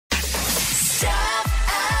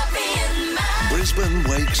Brisbane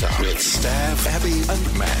Wakes Up with Stav, Abby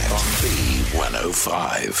and Matt on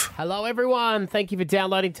B105. Hello, everyone. Thank you for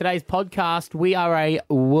downloading today's podcast. We are a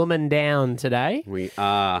woman down today. We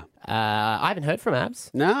are. I haven't heard from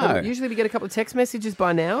Abs. No. Usually we get a couple of text messages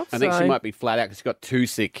by now. I think she might be flat out because she's got two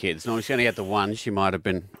sick kids. No, she only had the one. She might have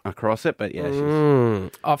been across it, but yeah,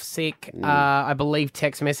 she's... off sick. I believe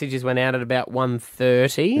text messages went out at about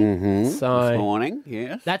 1:30. So This morning,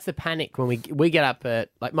 yeah. that's the panic when we get up at,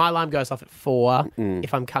 like, my alarm goes off at 4.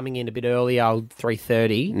 If I'm coming in a bit early,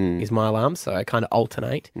 3:30 is my alarm, so I kind of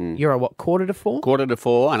alternate. You're at what, 3:45?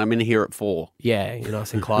 3:45, and I'm in here at 4. Yeah, you're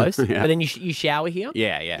nice and close. Yeah. But then you shower here?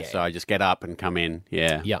 Yeah. So I just get up and come in,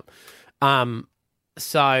 yeah. Yep.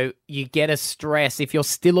 So you get a stress if you're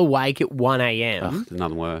still awake at 1 a.m. There's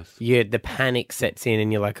nothing worse. Yeah, the panic sets in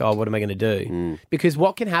and you're like, oh, what am I going to do? Because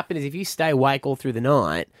what can happen is if you stay awake all through the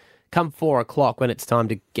night, come 4 o'clock when it's time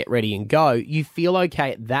to get ready and go, you feel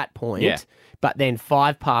okay at that point. Yeah. But then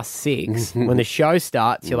 6:05, when the show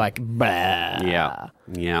starts, you're like, bah.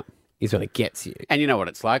 Yeah. Is when it gets you. And you know what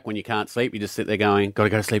it's like when you can't sleep, you just sit there going, gotta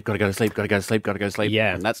go to sleep, gotta go to sleep, gotta go to sleep, gotta go to sleep.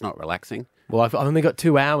 Yeah. And that's not relaxing. Well, I've only got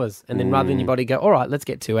 2 hours. And then rather than your body go, all right, let's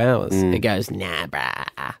get 2 hours, it goes, nah,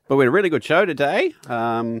 brah. But we had a really good show today.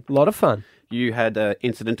 A lot of fun. You had an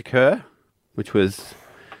incident occur, which was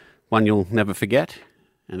one you'll never forget,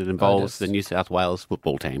 and it involves the New South Wales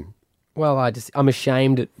football team. Well, I'm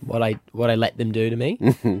ashamed at what I let them do to me.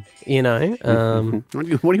 You know.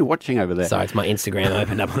 What are you watching over there? Sorry, it's my Instagram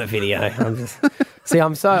opened up on a video.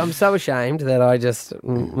 I'm so ashamed that I just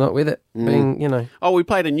not with it. Being, you know. Oh, we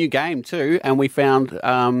played a new game too, and we found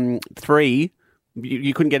 3.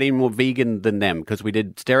 You couldn't get any more vegan than them because we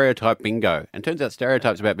did Stereotype Bingo, and turns out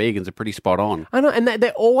stereotypes about vegans are pretty spot on. I know, and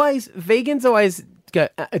vegans always go,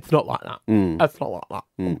 it's not like that. It's not like that.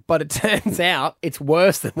 But it turns out it's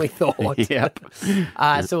worse than we thought. Yep.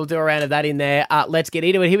 So we'll do a round of that in there. Let's get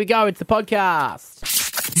into it. Here we go. It's the podcast.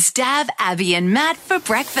 Stab Abby and Matt for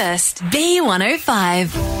breakfast.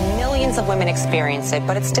 B105. Millions of women experience it,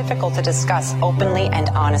 but it's difficult to discuss openly and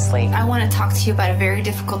honestly. I want to talk to you about a very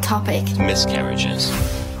difficult topic. Miscarriages.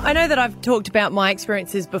 I know that I've talked about my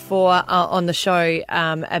experiences before on the show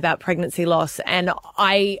about pregnancy loss, and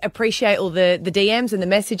I appreciate all the DMs and the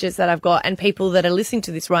messages that I've got and people that are listening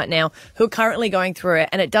to this right now who are currently going through it,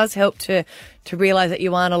 and it does help to realise that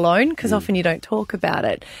you aren't alone because often you don't talk about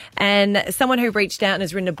it. And someone who reached out and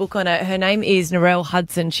has written a book on it, her name is Narelle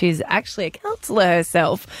Hudson. She's actually a counsellor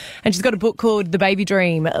herself, and she's got a book called The Baby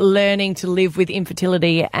Dream, Learning to Live with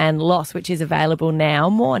Infertility and Loss, which is available now.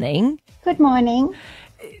 Morning. Good morning.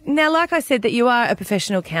 Now, like I said, that you are a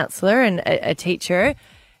professional counsellor and a teacher,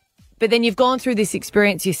 but then you've gone through this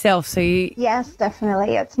experience yourself, so you... Yes,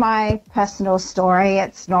 definitely. It's my personal story.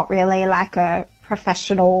 It's not really like a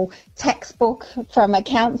professional textbook from a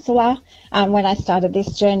counsellor. When I started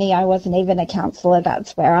this journey, I wasn't even a counsellor.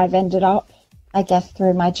 That's where I've ended up, I guess,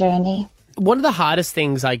 through my journey. One of the hardest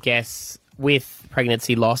things, I guess, with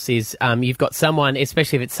pregnancy loss is you've got someone,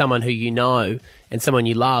 especially if it's someone who you know and someone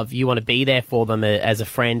you love, you want to be there for them as a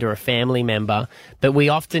friend or a family member, but we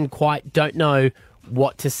often quite don't know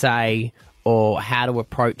what to say or how to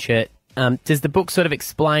approach it. Does the book sort of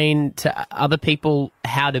explain to other people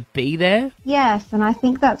how to be there? Yes, and I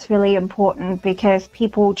think that's really important because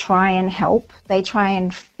people try and help. They try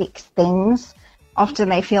and fix things. Often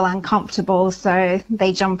they feel uncomfortable, so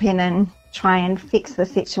they jump in and try and fix the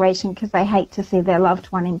situation because they hate to see their loved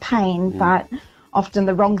one in pain, but often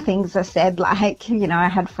the wrong things are said, like, you know, I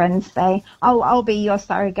had friends say, I'll be your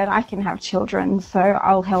surrogate, I can have children, so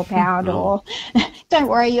I'll help out, or don't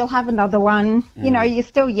worry, you'll have another one, you know, you're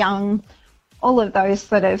still young, all of those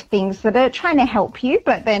sort of things that are trying to help you,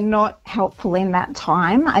 but they're not helpful in that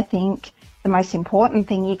time. I think the most important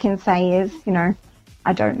thing you can say is, you know,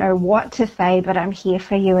 I don't know what to say, but I'm here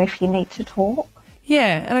for you if you need to talk.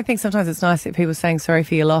 Yeah, and I think sometimes it's nice that people are saying sorry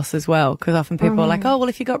for your loss as well, because often people are like, oh, well,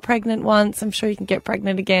 if you got pregnant once, I'm sure you can get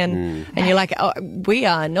pregnant again. And you're like, oh, we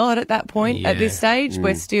are not at that point at this stage.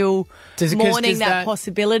 We're still mourning that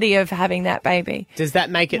possibility of having that baby. Does that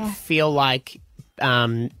make it feel like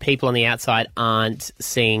people on the outside aren't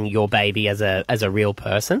seeing your baby as a real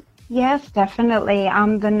person? Yes, definitely.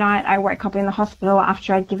 The night I woke up in the hospital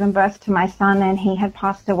after I'd given birth to my son and he had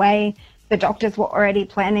passed away, the doctors were already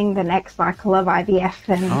planning the next cycle of IVF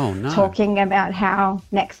and talking about how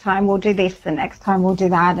next time we'll do this, the next time we'll do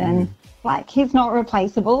that. And like, he's not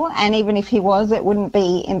replaceable. And even if he was, it wouldn't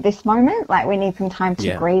be in this moment. Like, we need some time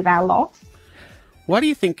to grieve our loss. Why do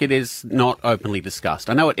you think it is not openly discussed?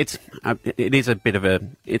 I know it is a bit of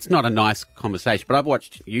it's not a nice conversation, but I've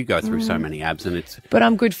watched you go through so many abs and it's... But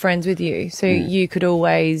I'm good friends with you, so you could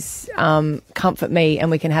always comfort me and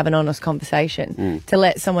we can have an honest conversation. To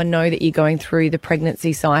let someone know that you're going through the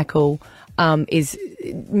pregnancy cycle is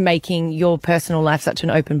making your personal life such an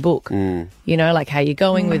open book, you know, like how you're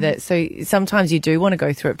going with it. So sometimes you do want to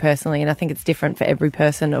go through it personally, and I think it's different for every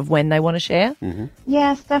person of when they want to share.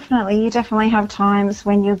 Yes, definitely. You definitely have times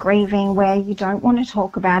when you're grieving where you don't want to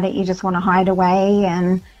talk about it, you just want to hide away,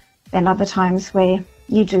 and then other times where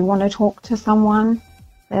you do want to talk to someone.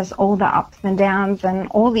 There's all the ups and downs and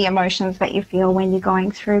all the emotions that you feel when you're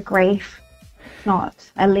going through grief. It's not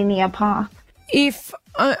a linear path. If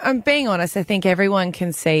I'm being honest, I think everyone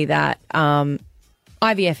can see that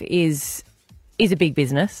IVF is a big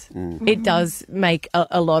business. It does make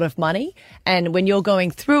a lot of money. And when you're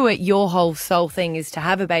going through it, your whole sole thing is to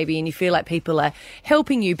have a baby and you feel like people are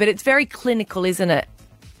helping you. But it's very clinical, isn't it,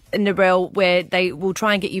 Narelle, where they will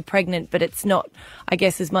try and get you pregnant, but it's not, I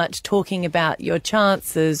guess, as much talking about your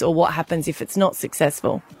chances or what happens if it's not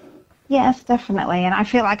successful. Yes, definitely. And I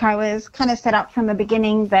feel like I was kind of set up from the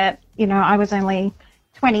beginning that, you know, I was only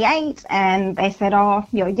 28 and they said, oh,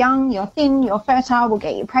 you're young, you're thin, you're fertile, we'll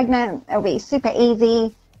get you pregnant, it'll be super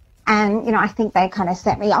easy. And, you know, I think they kind of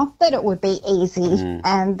set me up that it would be easy.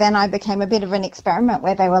 And then I became a bit of an experiment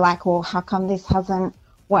where they were like, well, how come this hasn't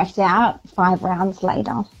worked out 5 rounds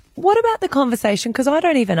later? What about the conversation? Because I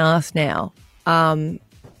don't even ask now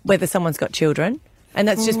whether someone's got children. And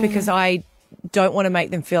that's just because I don't want to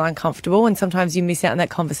make them feel uncomfortable, and sometimes you miss out on that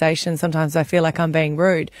conversation. Sometimes I feel like I'm being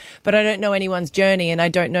rude, but I don't know anyone's journey, and I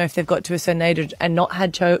don't know if they've got to a certain age and not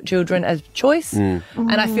had children as choice. And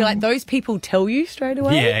I feel like those people tell you straight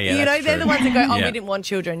away. Yeah, you know, they're the ones that go, Yeah. we didn't want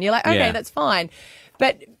children. You're like, okay, that's fine.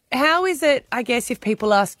 But how is it, I guess, if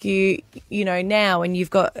people ask you, you know, now, and you've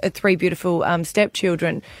got 3 beautiful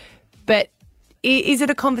stepchildren, but is it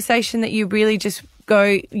a conversation that you really just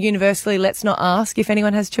go universally, let's not ask if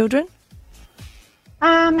anyone has children?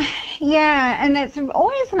 Yeah, and it's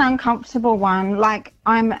always an uncomfortable one. Like,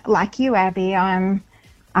 I'm like you, Abby, I'm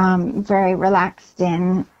very relaxed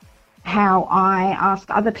in how I ask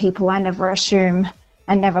other people. I never assume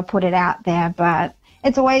and never put it out there, but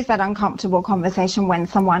it's always that uncomfortable conversation when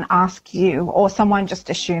someone asks you or someone just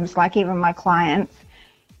assumes, like even my clients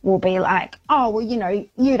will be like, oh, well, you know,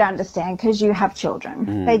 you'd understand because you have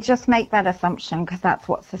children. They just make that assumption because that's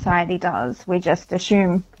what society does. We just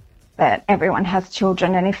assume that everyone has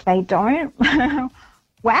children, and if they don't,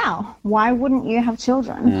 wow, why wouldn't you have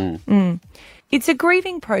children? It's a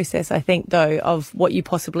grieving process, I think, though, of what you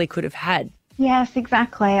possibly could have had. Yes,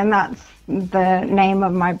 exactly, and that's the name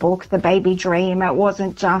of my book, The Baby Dream. It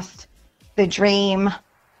wasn't just the dream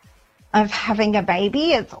of having a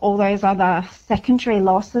baby, it's all those other secondary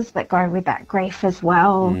losses that go with that grief as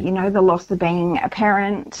well. You know, the loss of being a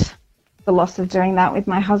parent, the loss of doing that with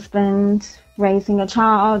my husband, raising a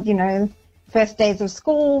child, you know, first days of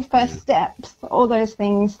school, first steps, all those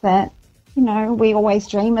things that, you know, we always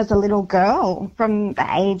dream as a little girl. From the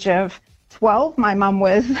age of 12, my mum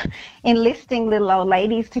was enlisting little old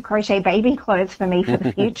ladies to crochet baby clothes for me for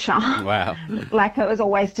the future. Wow. Like it was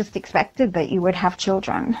always just expected that you would have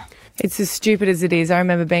children. It's as stupid as it is. I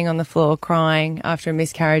remember being on the floor crying after a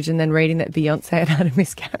miscarriage and then reading that Beyonce had a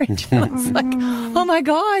miscarriage. And I was like, oh my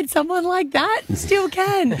God, someone like that still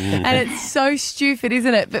can. And it's so stupid,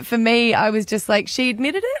 isn't it? But for me, I was just like, she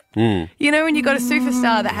admitted it. You know, when you've got a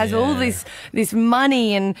superstar that has all this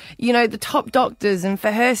money and, you know, the top doctors, and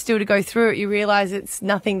for her still to go through it, you realise it's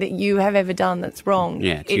nothing that you have ever done that's wrong.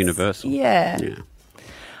 Yeah, it's universal. Yeah.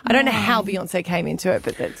 I don't know how Beyonce came into it,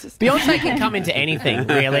 but that's just... Beyonce can come into anything,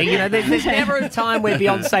 really. You know, there's never a time where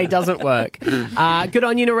Beyonce doesn't work. Good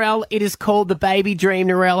on you, Narelle. It is called The Baby Dream.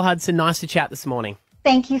 Narelle Hudson, nice to chat this morning.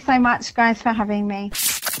 Thank you so much, guys, for having me.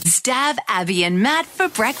 Stab Abby and Matt for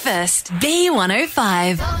breakfast.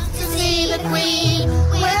 B105. Off to see the Queen.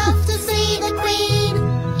 We're off to see the Queen.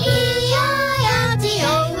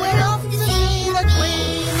 E-I-R-T-O. We're off to see the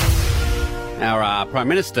Queen. Our Prime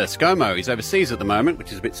Minister, ScoMo, is overseas at the moment,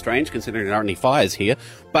 which is a bit strange considering there aren't any fires here.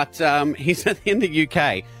 But he's in the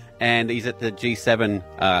UK and he's at the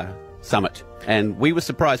G7 summit. And we were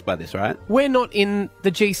surprised by this, right? We're not in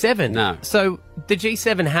the G7. No. So the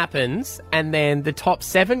G7 happens and then the top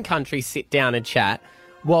 7 countries sit down and chat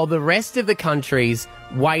while the rest of the countries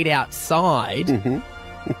wait outside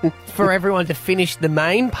for everyone to finish the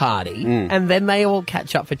main party and then they all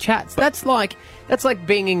catch up for chats. That's like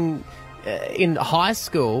being in high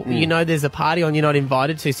school, you know there's a party on you're not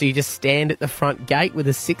invited to, so you just stand at the front gate with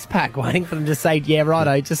a six-pack waiting for them to say, yeah,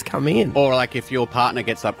 righto, just come in. Or like if your partner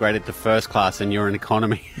gets upgraded to first class and you're in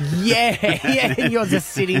economy. Yeah, and you're just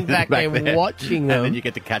sitting back there watching them. And then you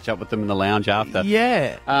get to catch up with them in the lounge after.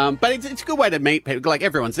 Yeah. But it's a good way to meet people. Like,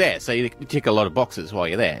 everyone's there, so you tick a lot of boxes while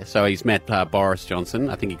you're there. So he's met Boris Johnson.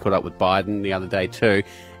 I think he caught up with Biden the other day too.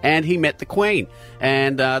 And he met the Queen.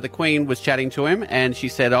 And the Queen was chatting to him, and she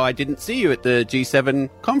said, I didn't see you at the G7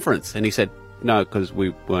 conference. And he said, no, because we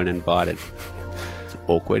weren't invited. It's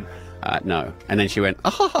awkward. No. And then she went,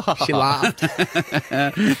 oh. She laughed. So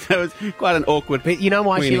it was quite an awkward But you know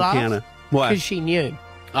why Queen she laughed? encounter. Why? Because she knew.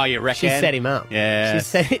 Oh, you reckon? She set him up. Yeah.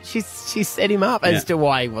 She set him up as to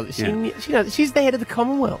why he wasn't. She knows, she's the head of the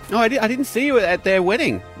Commonwealth. Oh, I didn't see you at their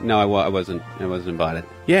wedding. No, I wasn't. I wasn't invited.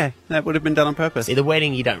 Yeah, that would have been done on purpose. See, the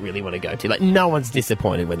wedding you don't really want to go to. Like, no one's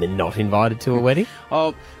disappointed when they're not invited to a wedding.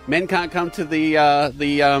 Oh, men can't come to the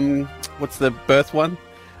what's the birth one?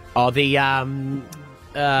 Oh, the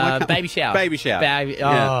baby shower. Baby shower.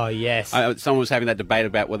 Oh, yes. Someone was having that debate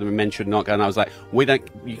about whether men should not go, and I was like,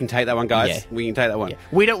 you can take that one, guys. Yeah. We can take that one. Yeah.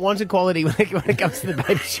 We don't want equality when it comes to the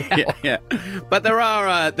baby shower. Yeah. But there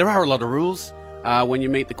are a lot of rules. When you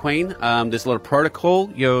meet the Queen, there's a lot of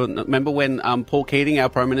protocol. You remember when Paul Keating, our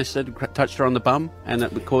Prime Minister, touched her on the bum, and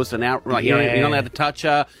it caused an outrage. Like, you're not allowed to touch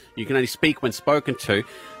her. You can only speak when spoken to.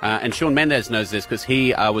 And Shawn Mendes knows this because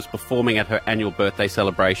he was performing at her annual birthday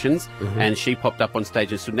celebrations, and she popped up on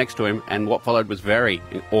stage and stood next to him, and what followed was very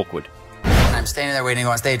awkward. I'm standing there waiting to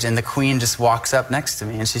go on stage, and the Queen just walks up next to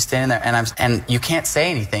me, and she's standing there, and you can't say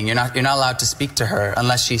anything. You're not allowed to speak to her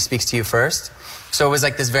unless she speaks to you first. So it was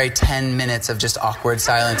like this very 10 minutes of just awkward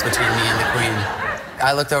silence between me and the Queen.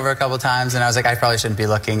 I looked over a couple times, and I was like, I probably shouldn't be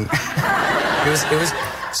looking. It was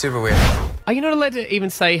super weird. Are you not allowed to even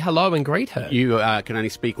say hello and greet her? You can only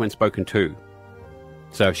speak when spoken to.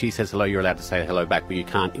 So if she says hello, you're allowed to say hello back, but you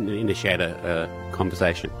can't initiate a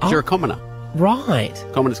conversation. You're a commoner. Right.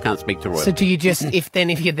 Commoners can't speak to royalty. So do you just, if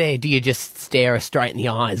you're there, do you just stare her straight in the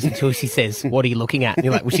eyes until she says, what are you looking at? And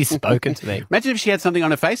you're like, well, she's spoken to me. Imagine if she had something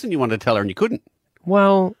on her face and you wanted to tell her and you couldn't.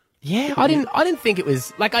 Well, yeah, I didn't think it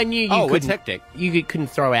was, like, I knew it's hectic. You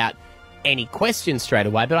couldn't throw out any questions straight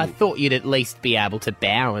away, but I thought you'd at least be able to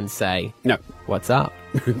bow and say, no, what's up?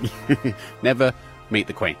 Never meet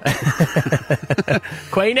the Queen.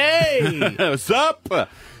 Queenie! What's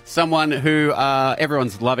up? Someone who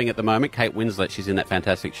everyone's loving at the moment, Kate Winslet. She's in that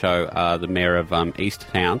fantastic show, The Mayor of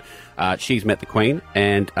Easttown. She's met the Queen,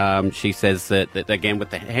 and she says that again, with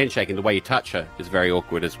the handshaking, the way you touch her is very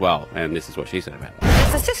awkward as well. And this is what she said about it.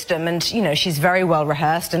 It's a system, and, she's very well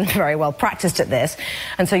rehearsed and very well practiced at this.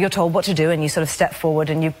 And so you're told what to do, and you sort of step forward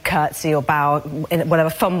and you curtsy or bow, in whatever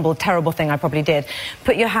fumbled, terrible thing I probably did.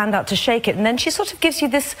 Put your hand out to shake it, and then she sort of gives you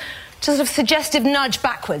this sort of suggestive nudge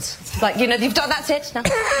backwards. Like, you've done, that's it. Now, go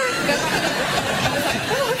back.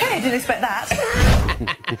 Oh, okay, I didn't expect that.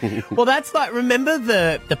 Well, that's like, remember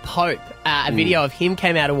the Pope, a video of him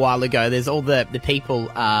came out a while ago. There's all the people,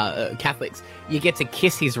 Catholics, you get to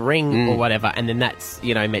kiss his ring or whatever, and then that's,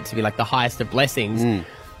 meant to be like the highest of blessings.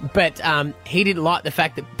 But he didn't like the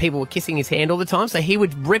fact that people were kissing his hand all the time, so he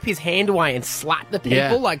would rip his hand away and slap the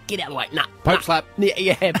people, like, get out of the way, nah. Pope slap.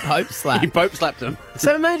 Yeah, Pope slap. He Pope slapped him.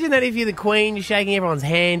 So imagine that if you're the Queen, you're shaking everyone's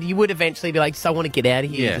hand, you would eventually be like, I want to get out of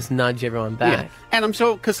here, just nudge everyone back. Yeah. And I'm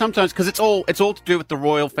sure, because it's all to do with the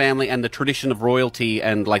royal family and the tradition of royalty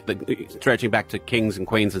and, like, the stretching back to kings and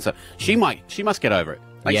queens and stuff. She must get over it.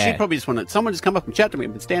 Like, she'd probably just want someone just come up and chat to me.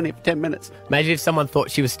 I've been standing here for 10 minutes. Imagine if someone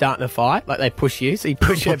thought she was starting a fight, like they push you, so you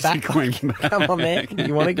push her back. Come on, man,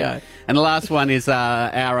 you want to go. And the last one is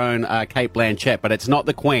our own Kate Blanchett, but it's not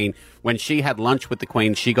the Queen. When she had lunch with the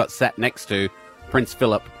Queen, she got sat next to Prince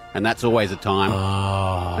Philip, and that's always a time.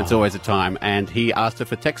 Oh. It's always a time. And he asked her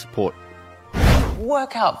for tech support.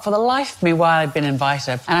 Work out for the life of me why I'd been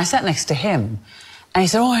invited. And I sat next to him, and he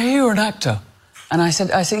said, I hear you're an actor. And I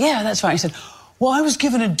said, yeah, that's right. He said, well, I was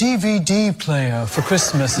given a DVD player for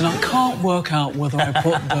Christmas, and I can't work out whether I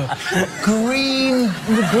put the green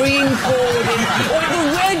cord in or the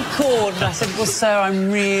red cord. And I said, well, sir,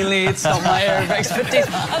 it's not my area of expertise.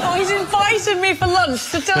 I thought he's invited me for lunch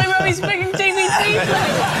to tell him how he's making DVD players.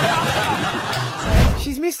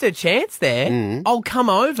 She's missed her chance there. I'll come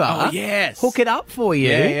over. Oh, yes. Hook it up for you.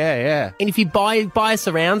 Yeah. And if you buy a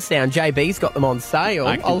surround sound, JB's got them on sale.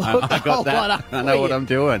 I'll hook the whole lot up. I know what I'm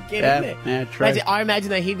doing. Get in there. Yeah, true. I imagine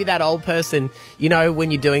that he'd be that old person, when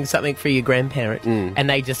you're doing something for your grandparent and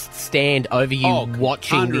they just stand over you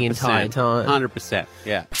watching the entire time. 100%,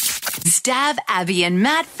 yeah. Stab Abby and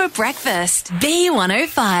Matt for breakfast.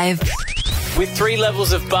 B105. With 3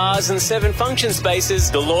 levels of bars and 7 function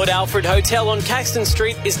spaces, the Lord Alfred Hotel on Caxton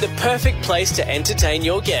Street is the perfect place to entertain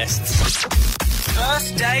your guests.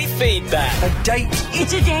 First day feedback. A date.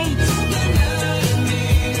 It's a date.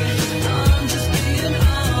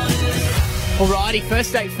 Alrighty,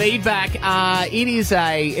 first date feedback.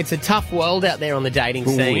 It's a tough world out there on the dating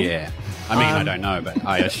scene. Ooh, yeah. I mean, I don't know, but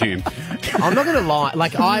I assume. I'm not going to lie.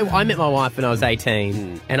 Like, I met my wife when I was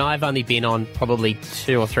 18, and I've only been on probably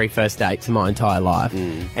 2 or 3 first dates in my entire life.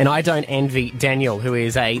 And I don't envy Daniel, who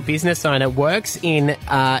is a business owner, works in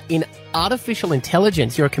artificial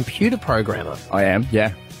intelligence. You're a computer programmer. I am,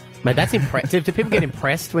 yeah. Mate, that's impressive. Do people get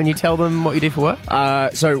impressed when you tell them what you do for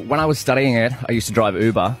work? So when I was studying it, I used to drive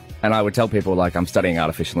Uber. And I would tell people, like, I'm studying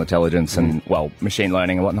artificial intelligence and, well, machine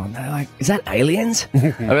learning and whatnot. And they're like, is that aliens?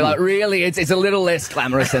 I'd be like, really? It's a little less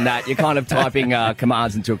glamorous than that. You're kind of typing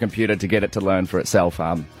commands into a computer to get it to learn for itself.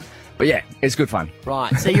 But, yeah, it's good fun.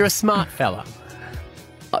 Right. So you're a smart fella.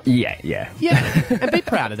 Yeah. Yeah. And be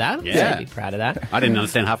proud of that. Yeah. Be proud of that. I didn't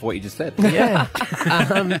understand half of what you just said. Yeah.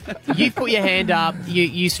 You put your hand up.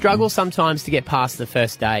 You struggle sometimes to get past the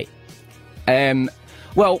first date.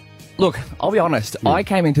 Well... Look, I'll be honest, I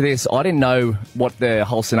came into this, I didn't know what the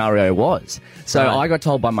whole scenario was. So I got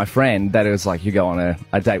told by my friend that it was like, you go on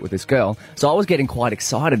a date with this girl. So I was getting quite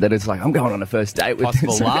excited that it's like, I'm going on a first date with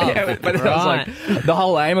Possible this. love. Yeah, but it was like, the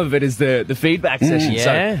whole aim of it is the feedback session.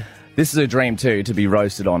 Yeah. So this is a dream too, to be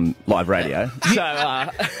roasted on live radio. So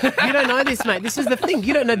you don't know this, mate. This is the thing.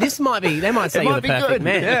 You don't know. They might say you're the perfect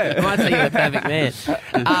man. Yeah. They might say you're the perfect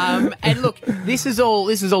man. And look, this is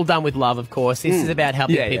all done with love, of course. This is about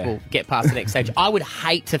helping people get past the next stage. I would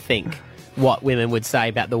hate to think what women would say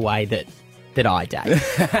about the way that I date.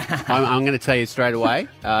 I'm going to tell you straight away.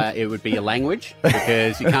 It would be your language,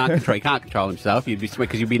 because you can't control himself. You'd be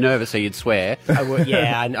because you'd be nervous, so you'd swear. I would,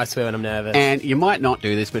 yeah, I swear when I'm nervous. And you might not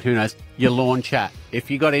do this, but who knows? Your lawn chat.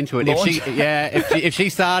 If you got into it, if she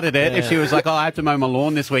started it, if she was like, "Oh, I have to mow my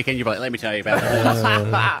lawn this weekend," you'd be like, "Let me tell you about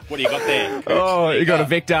it." What do you got there? Oh, you got a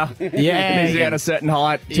Victor. Yeah, he's at a certain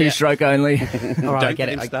height, 2-stroke only. All right, Don't get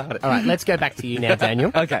it. him started. All right, let's go back to you now,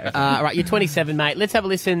 Daniel. Okay. All right, you're 27, mate. Let's have a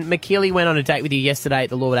listen. McKeely went on a date with you yesterday at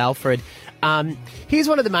the Lord Alfred. Here's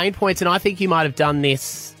one of the main points, and I think you might have done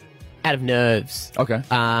this out of nerves. Okay.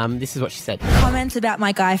 This is what she said. Comments about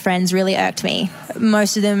my guy friends really irked me.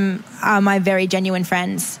 Most of them are my very genuine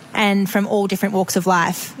friends, and from all different walks of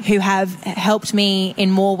life, who have helped me in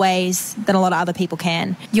more ways than a lot of other people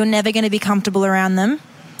can. You're never going to be comfortable around them.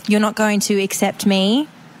 You're not going to accept me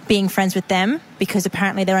being friends with them because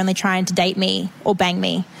apparently they're only trying to date me or bang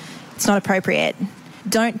me. It's not appropriate.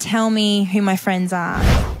 Don't tell me who my friends are.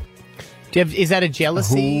 Is that a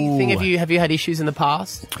jealousy thing? Have you had issues in the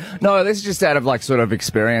past? No, this is just out of like sort of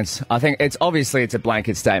experience. I think it's a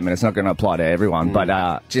blanket statement. It's not going to apply to everyone,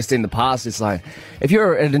 but just in the past, it's like if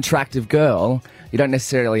you're an attractive girl, you don't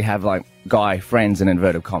necessarily have like guy friends in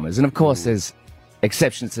inverted commas, and of course there's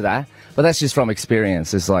exceptions to that, but that's just from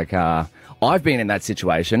experience. It's like I've been in that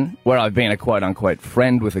situation where I've been a quote unquote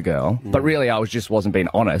friend with a girl, but really I wasn't being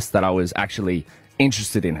honest that I was actually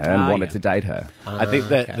interested in her and wanted to date her. I think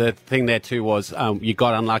that the thing there too was you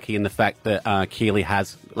got unlucky in the fact that Keely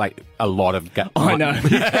has like a lot of. I know.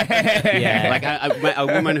 Yeah, like a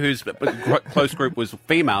woman whose close group was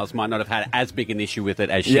females might not have had as big an issue with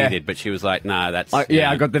it as she did, but she was like, "No, that's."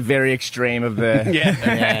 I got the very extreme of the.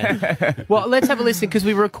 Yeah. Well, let's have a listen because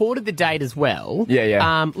we recorded the date as well.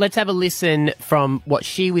 Yeah. Let's have a listen from what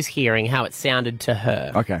she was hearing, how it sounded to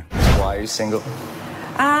her. Okay. Why are you single?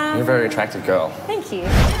 You're a very attractive girl. Thank you.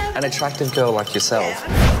 An attractive girl like yourself.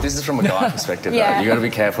 This is from a guy perspective, Yeah. though. You got to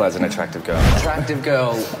be careful as an attractive girl. Attractive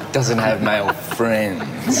girl doesn't have male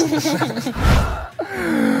friends.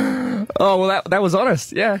 Oh well, that was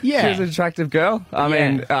honest. Yeah. She was an attractive girl. I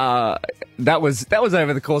mean, that was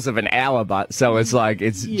over the course of an hour, but so it's like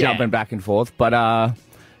it's jumping back and forth. But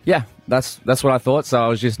yeah, that's what I thought. So I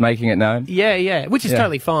was just making it known. Yeah, which is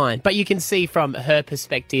totally fine. But you can see from her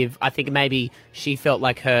perspective, I think maybe she felt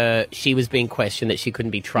like she was being questioned, that she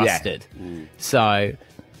couldn't be trusted. Yeah. So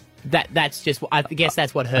that's just, I guess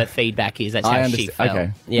that's what her feedback is. That's how she felt.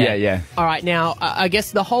 Okay. Yeah. All right, now, I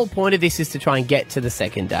guess the whole point of this is to try and get to the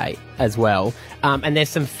second date as well. And there's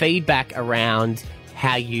some feedback around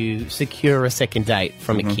how you secure a second date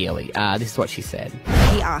from McKeely. This is what she said.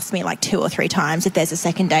 He asked me like 2 or 3 times if there's a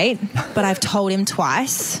second date, but I've told him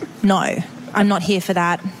twice, no, I'm not here for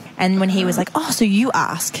that. And when he was like, oh, so you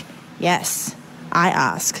ask? Yes, I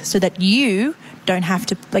ask, so that you don't have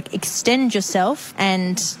to like extend yourself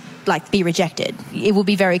and like be rejected. It will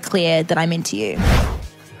be very clear that I'm into you.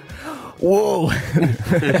 Whoa.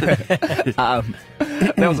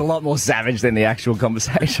 That was a lot more savage than the actual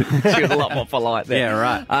conversation. She was a lot more polite there.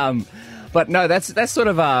 Yeah, right. But no, that's sort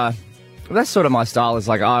of my style. Is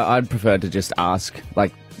like I'd prefer to just ask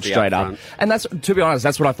like straight up, and that's, to be honest,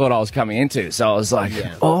 that's what I thought I was coming into. So I was like,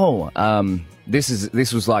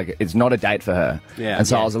 this was like, it's not a date for her. Yeah. And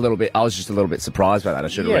so I was just a little bit surprised by that. I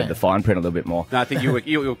should have read the fine print a little bit more. No, I think you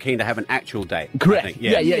were keen to have an actual date. Correct. I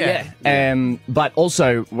think. Yeah. But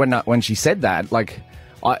also when she said that, like,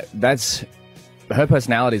 that's her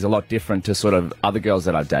personality is a lot different to sort of other girls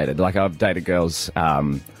that I've dated. Like I've dated girls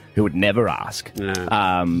who would never ask. No.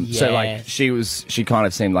 So like she kind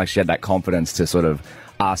of seemed like she had that confidence to sort of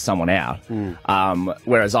ask someone out.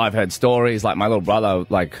 Whereas I've heard stories like my little brother,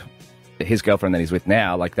 like his girlfriend that he's with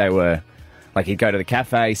now, like they were, like he'd go to the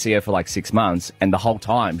cafe, see her for like 6 months, and the whole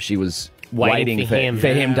time she was waiting for him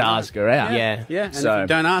to ask her out. Yeah. And so if you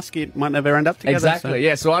don't ask, you might never end up together. Exactly.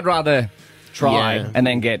 So. So I'd rather try and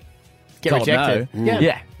then get rejected.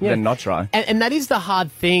 No. Than not try. And that is the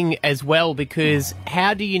hard thing as well, because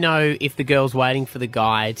how do you know if the girl's waiting for the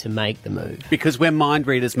guy to make the move? Because we're mind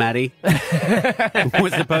readers, Maddie. We're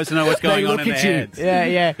supposed to know what's going on in their heads.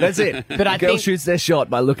 Yeah. That's it. But I Girl think shoots their shot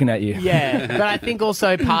by looking at you. Yeah, but I think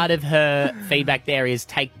also part of her feedback there is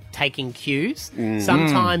taking cues.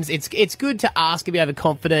 Sometimes it's good to ask if you're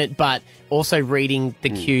overconfident, but also reading the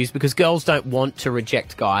cues, because girls don't want to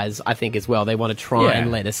reject guys, I think, as well. They want to try and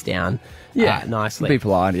let us down nicely. Be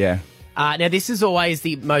polite, yeah. Now, this is always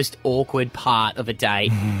the most awkward part of a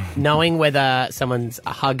date, knowing whether someone's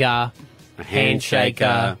a hugger, a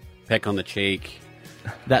handshaker, peck on the cheek,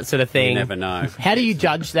 that sort of thing. You never know. How do you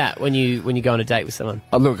judge that when you go on a date with someone?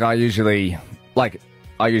 Look, I usually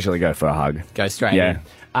go for a hug. Go straight in.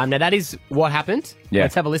 Now, that is what happened. Yeah.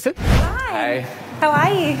 Let's have a listen. Hi. How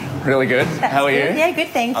are you? Really good. How are you? Yeah, good,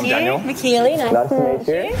 thank I'm you. Daniel. McKeely, nice to meet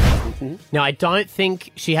you. Now, I don't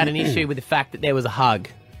think she had an issue with the fact that there was a hug,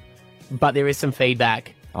 but there is some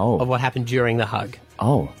feedback of what happened during the hug.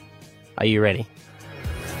 Oh. Are you ready?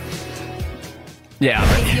 Yeah.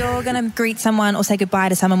 If you're going to greet someone or say goodbye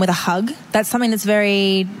to someone with a hug, that's something that's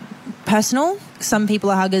very personal. Some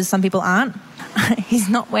people are huggers, some people aren't. He's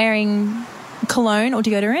not wearing cologne or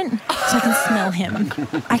deodorant, so I can smell him.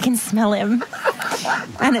 I can smell him.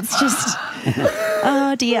 And it's just,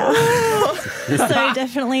 oh dear. So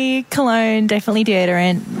definitely cologne, definitely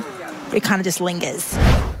deodorant. It kind of just lingers.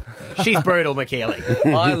 She's brutal, McKeely.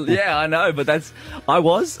 I know, but I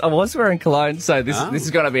was wearing cologne, so this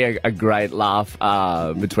is going to be a great laugh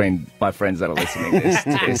between my friends that are listening to this.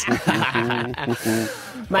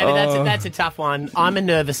 Maybe that's a tough one. I'm a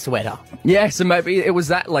nervous sweater. Yeah, so maybe it was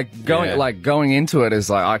that, going into it is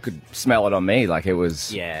like I could smell it on me, like it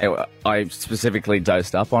was. Yeah. I specifically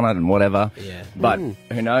dosed up on it and whatever. Yeah. But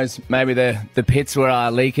who knows? Maybe the pits were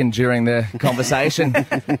leaking during the conversation.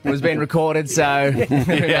 It was being recorded, so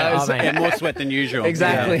who knows? More sweat than usual.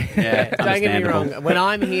 Exactly. Yeah. Don't get me wrong. When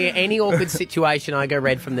I'm here, any awkward situation, I go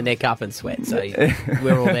red from the neck up and sweat. So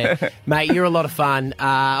we're all there, mate. You're a lot of fun.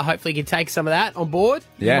 Hopefully, you can take some of that on board.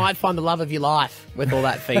 Yeah. You might find the love of your life with all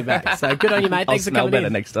that feedback. So good on you, mate. Thanks for coming in. I'll smell better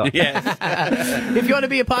next time. Yeah. If you want to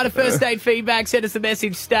be a part of First Date Feedback, send us a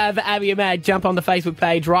message. Stab Abby and Matt. Jump on the Facebook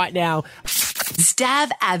page right now.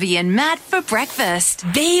 Stab Abby and Matt for breakfast.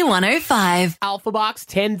 B105. Alpha Bucks,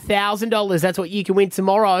 $10,000. That's what you can win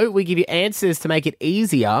tomorrow. We give you answers to make it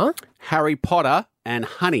easier. Harry Potter and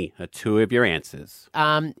honey are two of your answers.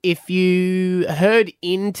 If you heard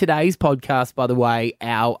in today's podcast, by the way,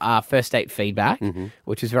 our first date feedback,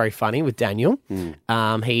 which is very funny with Daniel,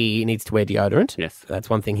 he needs to wear deodorant. Yes. That's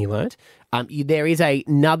one thing he learned. There is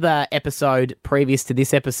another episode previous to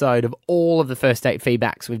this episode of all of the first date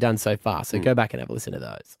feedbacks we've done so far. So go back and have a listen to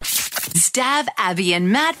those. Stab Abby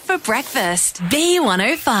and Matt for breakfast.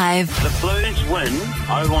 B105. The Blues win.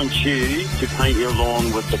 I want you to paint your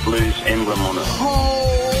lawn with the Blues emblem on it.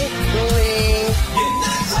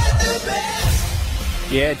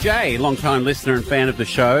 Yeah, Jay, long-time listener and fan of the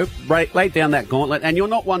show, laid down that gauntlet, and you're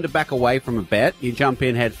not one to back away from a bet. You jump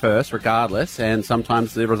in head first, regardless, and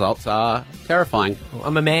sometimes the results are terrifying.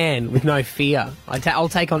 I'm a man with no fear. I'll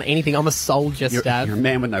take on anything. I'm a soldier, Stab. You're a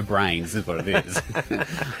man with no brains, is what it is.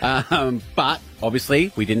 But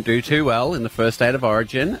obviously, we didn't do too well in the first State of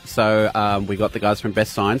Origin, so we got the guys from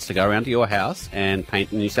Best Science to go around to your house and paint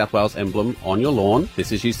the New South Wales emblem on your lawn.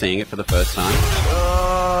 This is you seeing it for the first time.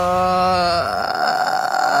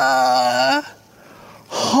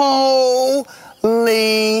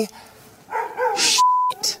 Holy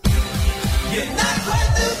shit. You're not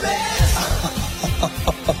quite the best.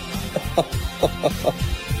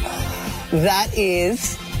 That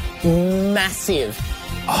is massive.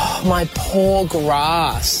 Oh, my poor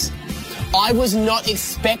grass. I was not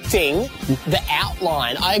expecting the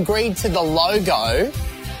outline. I agreed to the logo.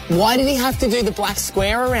 Why did he have to do the black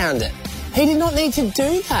square around it? He did not need to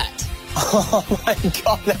do that. Oh my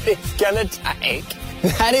God, that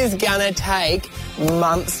is gonna take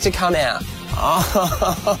months to come out.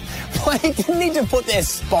 Oh, why they didn't need to put their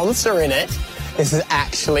sponsor in it? This is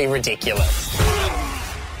actually ridiculous.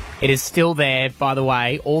 It is still there, by the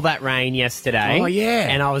way, all that rain yesterday. Oh, yeah.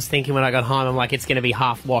 And I was thinking when I got home, I'm like, it's going to be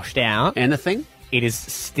half washed out. Anything? It is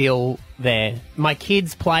still there. My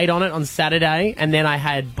kids played on it on Saturday, and then I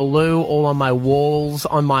had blue all on my walls,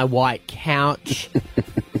 on my white couch.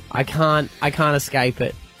 I can't escape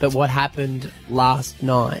it. But what happened last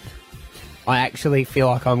night, I actually feel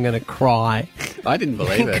like I'm going to cry. I didn't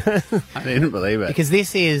believe it. I didn't believe it. Because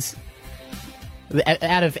this is,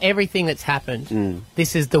 out of everything that's happened,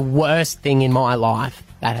 this is the worst thing in my life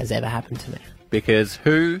that has ever happened to me. Because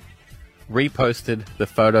who reposted the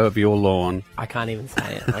photo of your lawn? I can't even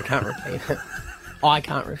say it. I can't repeat it. I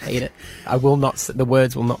can't repeat it. I will not. The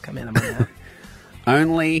words will not come out of my mouth.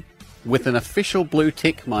 Only, with an official blue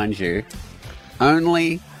tick, mind you,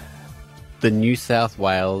 only the New South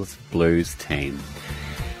Wales Blues team.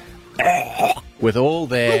 With all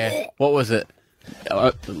their, what was it,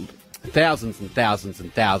 thousands and thousands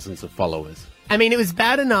and thousands of followers. I mean, it was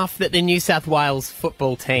bad enough that the New South Wales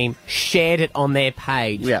football team shared it on their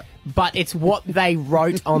page. Yeah. But it's what they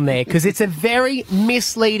wrote on there, because it's a very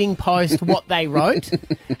misleading post, what they wrote.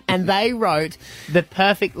 And they wrote, the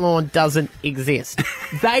perfect lawn doesn't exist.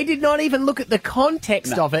 They did not even look at the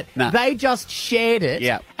context of it. No. They just shared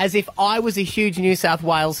it as if I was a huge New South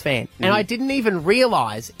Wales fan. And I didn't even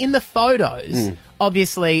realise, in the photos,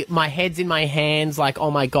 obviously my head's in my hands, like,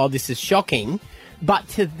 oh my God, this is shocking. But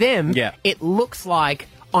to them, it looks like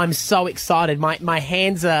I'm so excited. My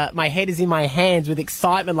head is in my hands with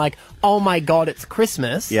excitement, like, oh my God, it's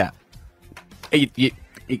Christmas. Yeah.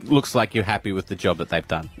 It looks like you're happy with the job that they've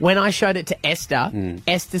done. When I showed it to Esther,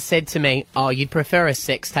 Esther said to me, oh, you'd prefer a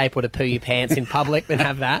sex tape or to poo your pants in public than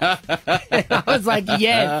have that? And I was like,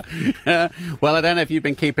 yeah. Well, I don't know if you've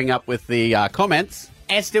been keeping up with the comments.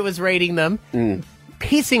 Esther was reading them.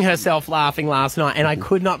 Pissing herself laughing last night, and I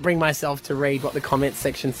could not bring myself to read what the comments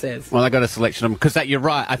section says. Well, I got a selection of them, because you're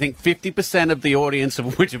right. I think 50% of the audience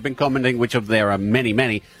of which have been commenting, which of there are many,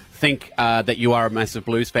 many, think that you are a massive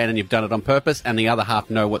Blues fan and you've done it on purpose, and the other half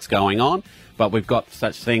know what's going on. But we've got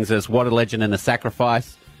such things as what a legend and a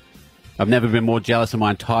sacrifice. I've never been more jealous in my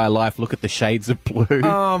entire life. Look at the shades of blue.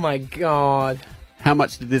 Oh, my God. How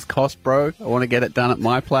much did this cost, bro? I want to get it done at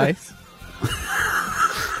my place.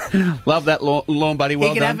 Love that lawn, buddy.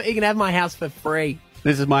 Well done. He can have my house for free.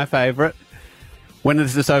 This is my favourite. When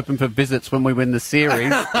is this open for visits when we win the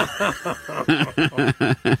series?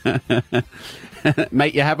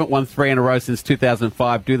 Mate, you haven't won 3 in a row since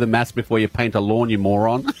 2005. Do the maths before you paint a lawn, you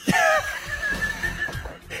moron.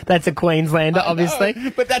 That's a Queenslander, obviously.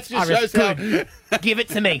 But that just shows how... Give it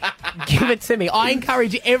to me. Give it to me. I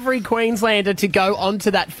encourage every Queenslander to go onto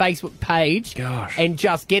that Facebook page and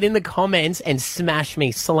just get in the comments and smash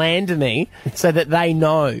me, slander me, so that they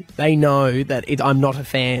know that I'm not a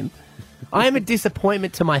fan. I am a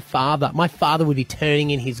disappointment to my father. My father would be turning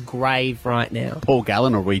in his grave right now. Paul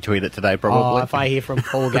Gallen will retweet it today, probably. Oh, if I hear from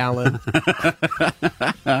Paul Gallen.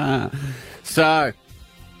 So,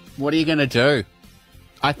 what are you going to do?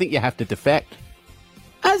 I think you have to defect.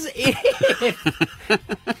 As if.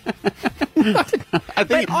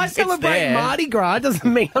 I celebrate Mardi Gras.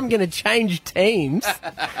 Doesn't mean I'm going to change teams.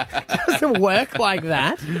 Doesn't work like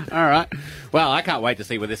that. All right. Well, I can't wait to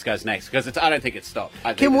see where this goes next, because I don't think it's stopped.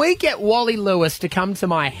 Can we get Wally Lewis to come to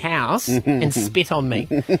my house and spit on me?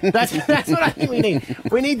 That's what I think we need.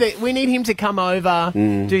 We need him to come over,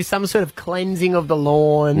 do some sort of cleansing of the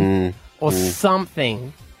lawn or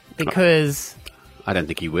something, because I don't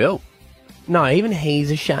think he will. No, even he's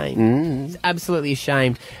ashamed. He's absolutely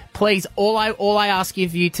ashamed. Please, all I ask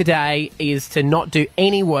of you today is to not do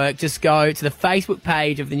any work. Just go to the Facebook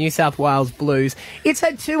page of the New South Wales Blues. It's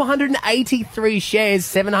had 283 shares,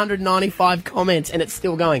 795 comments, and it's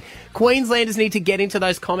still going. Queenslanders need to get into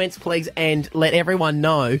those comments, please, and let everyone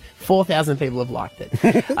know 4,000 people have liked it.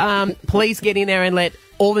 Please get in there and let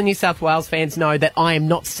all the New South Wales fans know that I am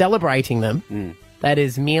not celebrating them. That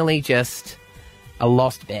is merely just a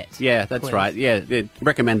lost bet. Yeah, that's right. Yeah,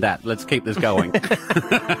 recommend that. Let's keep this going.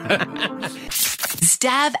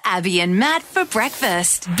 Stab Abby and Matt for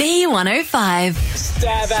breakfast. B105.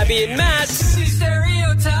 Stab Abby and Matt.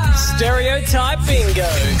 Stereotype Bingo.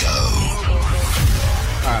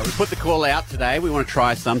 All right, we put the call out today. We want to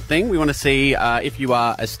try something. We want to see if you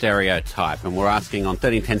are a stereotype. And we're asking on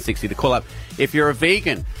 131060 to call up if you're a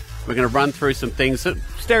vegan. We're going to run through some things that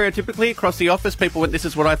stereotypically across the office, people went, this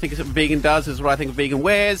is what I think a vegan does, this is what I think a vegan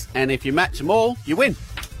wears, and if you match them all, you win.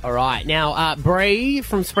 All right. Now, Bree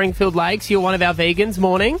from Springfield Lakes, you're one of our vegans.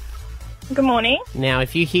 Morning. Good morning. Now,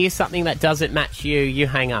 if you hear something that doesn't match you, you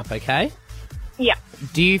hang up, okay? Yeah.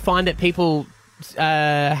 Do you find that people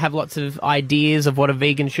have lots of ideas of what a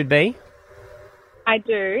vegan should be? I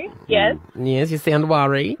do, yes. Yes, you sound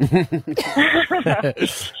worried. Okay,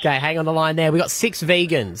 hang on the line there. We've got 6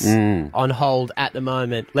 vegans on hold at the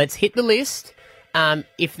moment. Let's hit the list.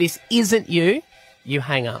 If this isn't you, you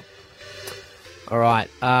hang up. All right.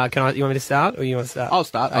 You want me to start or you want to start?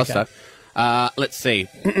 I'll start. Let's see.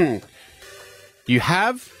 You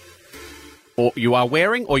are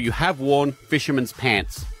wearing or you have worn fisherman's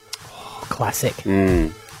pants. Oh, classic.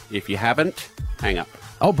 If you haven't, hang up.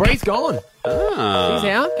 Oh, Bree's gone. Oh. She's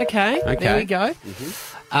out. Okay. There we go.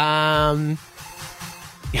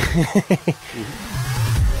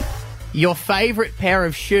 Your favourite pair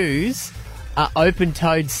of shoes are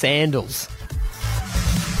open-toed sandals.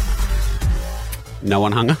 No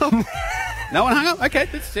one hung up. No one hung up? Okay,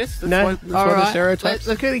 that's No. one of the All right. stereotypes.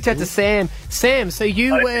 Let's quickly chat to Sam. Sam, so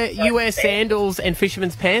you wear sandals and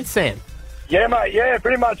fisherman's pants, Sam? Yeah, mate, yeah,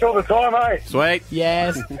 pretty much all the time, eh? Sweet.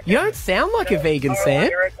 Yes. You don't sound like a vegan, Sam.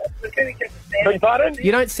 Beg pardon?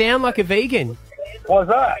 You don't sound like a vegan. Why's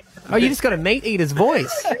that? Oh, you just got a meat eater's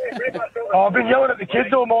voice. Oh, I've been yelling at the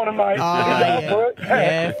kids all morning, mate.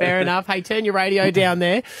 Yeah, fair enough. Hey, turn your radio down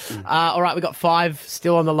there. All right, we've got 5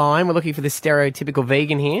 still on the line. We're looking for the stereotypical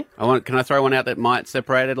vegan here. Can I throw one out that might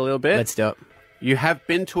separate it a little bit? Let's do it. You have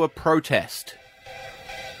been to a protest.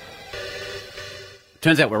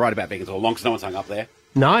 Turns out we're right about vegans all along because no one's hung up there.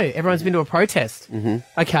 No, everyone's been to a protest.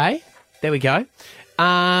 Okay, there we go.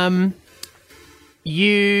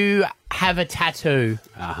 You have a tattoo.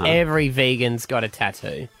 Every vegan's got a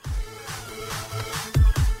tattoo.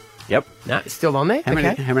 Yep. No, it's still on there. How many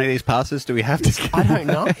of these passes do we have to I don't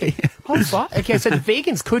know. Okay, so the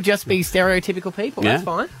vegans could just be stereotypical people. Yeah. That's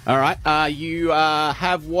fine. All right. You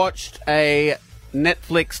have watched a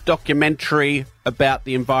Netflix documentary about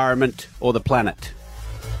the environment or the planet.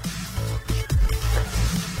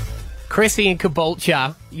 Chrissy in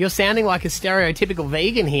Caboolture, you're sounding like a stereotypical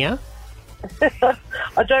vegan here.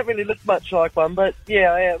 I don't really look much like one, but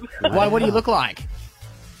yeah, I am. Why? What do you look like?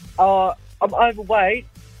 I'm overweight.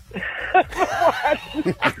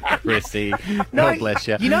 Chrissy, No, God bless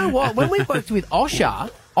you. You know what? When we worked with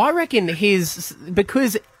Osher, I reckon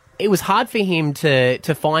because it was hard for him to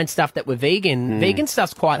find stuff that were vegan. Vegan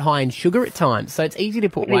stuff's quite high in sugar at times, so it's easy to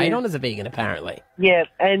put weight on as a vegan, apparently. Yeah,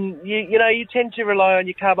 and you tend to rely on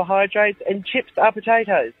your carbohydrates, and chips are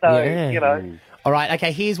potatoes, so All right,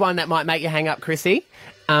 okay, here's one that might make you hang up, Chrissy.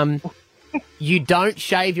 You don't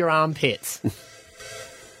shave your armpits.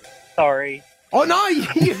 Sorry. Oh, no,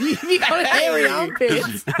 you got hairy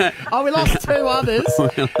armpits. Oh, we lost 2 others.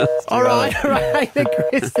 All right,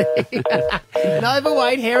 Chrissy. An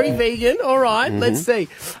overweight, hairy vegan. All right, let's see.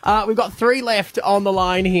 We've got 3 left on the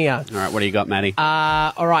line here. All right, what do you got, Maddie?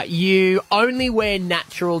 All right, you only wear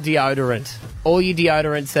natural deodorant. All your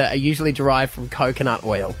deodorants are usually derived from coconut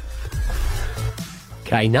oil.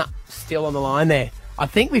 Okay, still on the line there. I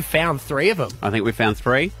think we've found 3 of them. I think we found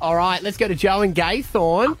 3. All right, let's go to Joe and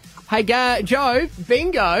Gaythorne. Hey, Joe,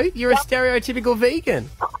 bingo, you're a stereotypical vegan.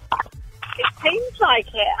 It seems like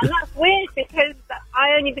it, and that's weird because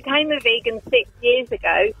I only became a vegan 6 years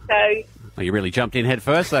ago, so... Oh, you really jumped in head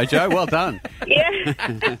first, though, Joe. Well done. Yeah.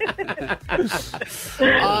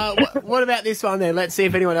 What about this one then? Let's see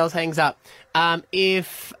if anyone else hangs up.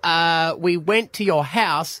 If we went to your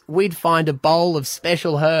house, we'd find a bowl of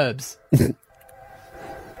special herbs.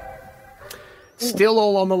 Still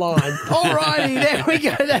all on the line. All righty, there we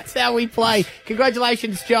go. That's how we play.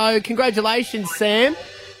 Congratulations, Joe. Congratulations, Sam.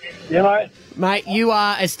 Yeah, mate. Mate, you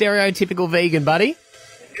are a stereotypical vegan, buddy.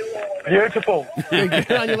 Beautiful.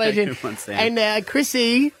 Good on you, legend. Good one, Sam. And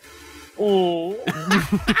Chrissy. Ooh.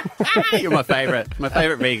 You're my favourite. My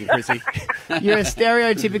favourite vegan, Chrissy. You're a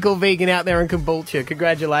stereotypical vegan out there in Caboolture.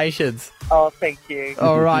 Congratulations. Oh, thank you.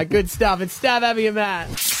 All right, good stuff. It's Stab Abby and Matt.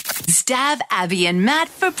 Stab Abby and Matt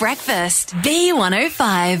for breakfast.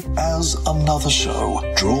 B105. As another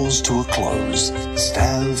show draws to a close,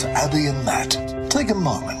 Stav, Abby and Matt take a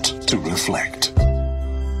moment to reflect.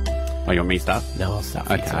 Oh, you want me to start? No, I'll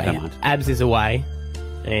start. Okay, I don't mind. Abs is away,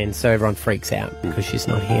 and so everyone freaks out because she's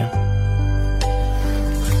not here.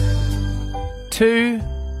 To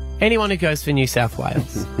anyone who goes for New South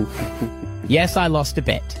Wales, yes, I lost a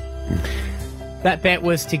bet. That bet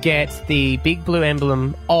was to get the big blue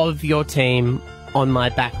emblem of your team on my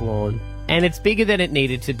back lawn, and it's bigger than it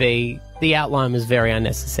needed to be. The outline was very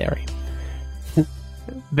unnecessary.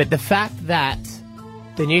 But the fact that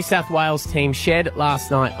the New South Wales team shared it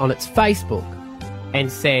last night on its Facebook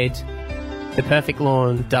and said, the perfect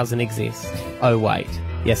lawn doesn't exist. Oh, wait.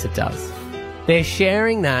 Yes, it does. They're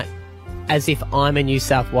sharing that as if I'm a New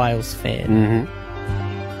South Wales fan.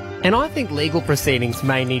 Mm-hmm. And I think legal proceedings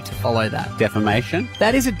may need to follow that. Defamation?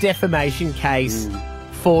 That is a defamation case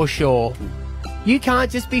for sure. You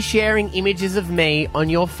can't just be sharing images of me on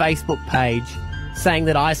your Facebook page saying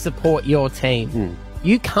that I support your team.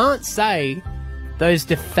 You can't say those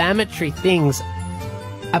defamatory things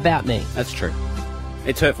about me. That's true.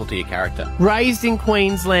 It's hurtful to your character. Raised in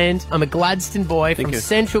Queensland. I'm a Gladstone boy from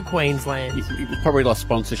central Queensland. You probably lost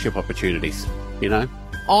sponsorship opportunities, you know?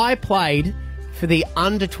 I played for the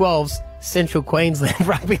under-12s Central Queensland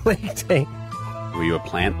Rugby League team. Were you a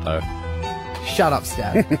plant, though? Shut up,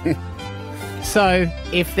 Stav. So,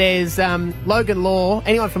 if there's Logan Law,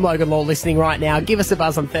 anyone from Logan Law listening right now, give us a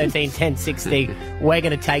buzz on 13 10 60. We're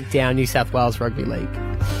going to take down New South Wales Rugby League.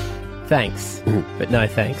 Thanks, but no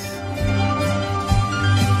thanks.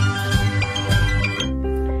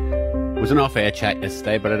 It was an off-air chat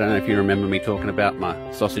yesterday, but I don't know if you remember me talking about my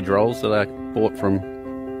sausage rolls that I bought from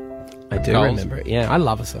I do Coles. remember it, yeah. I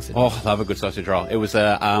love a sausage roll. Oh, I love a good sausage roll. It was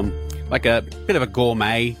like a bit of a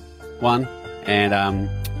gourmet one, and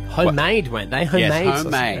homemade, weren't they? Homemade, yes,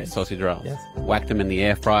 homemade sausage rolls. Yes. Whacked them in the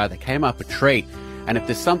air fryer. They came up a treat. And if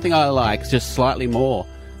there's something I like just slightly more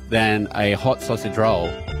than a hot sausage roll,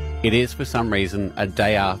 it is for some reason a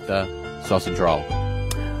day after sausage roll.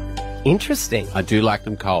 Interesting. I do like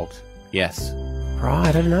them cold. Yes. Right,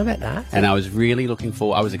 I don't know about that. And I was really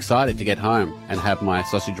I was excited to get home and have my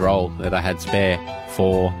sausage roll that I had spare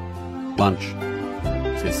for lunch.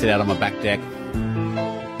 So I'd sit out on my back deck,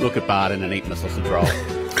 look at Barton and eat my sausage roll.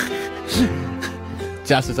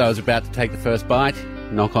 Just as I was about to take the first bite,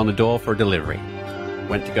 knock on the door for a delivery.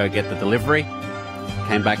 Went to go get the delivery,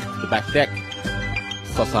 came back to the back deck.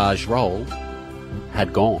 Sausage roll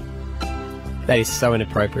had gone. That is so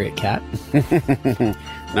inappropriate, Kat.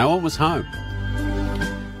 No one was home.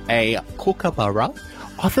 A kookaburra.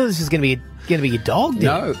 I thought this was going to be your dog.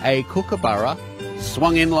 No, a kookaburra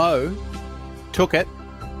swung in low, took it,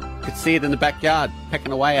 could see it in the backyard,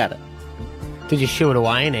 pecking away at it. Did you shoo it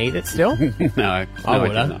away and eat it still? No, I did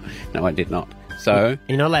would've. not. No, I did not. So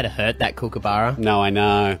you're not allowed to hurt that kookaburra. No, I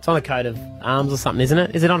know. It's on a coat of arms or something, isn't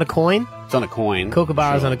it? Is it on a coin? It's on a coin.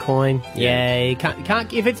 Kookaburra's Sure. on a coin. Yeah, you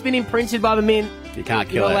can't. If it's been imprinted by the mint, you can't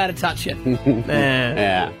kill you're not it. allowed to touch it.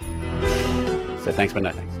 Yeah. So thanks, but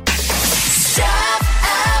no thanks.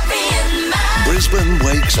 Brisbane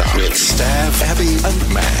wakes up with Stav, Abby,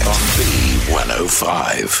 and Matt on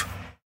B105.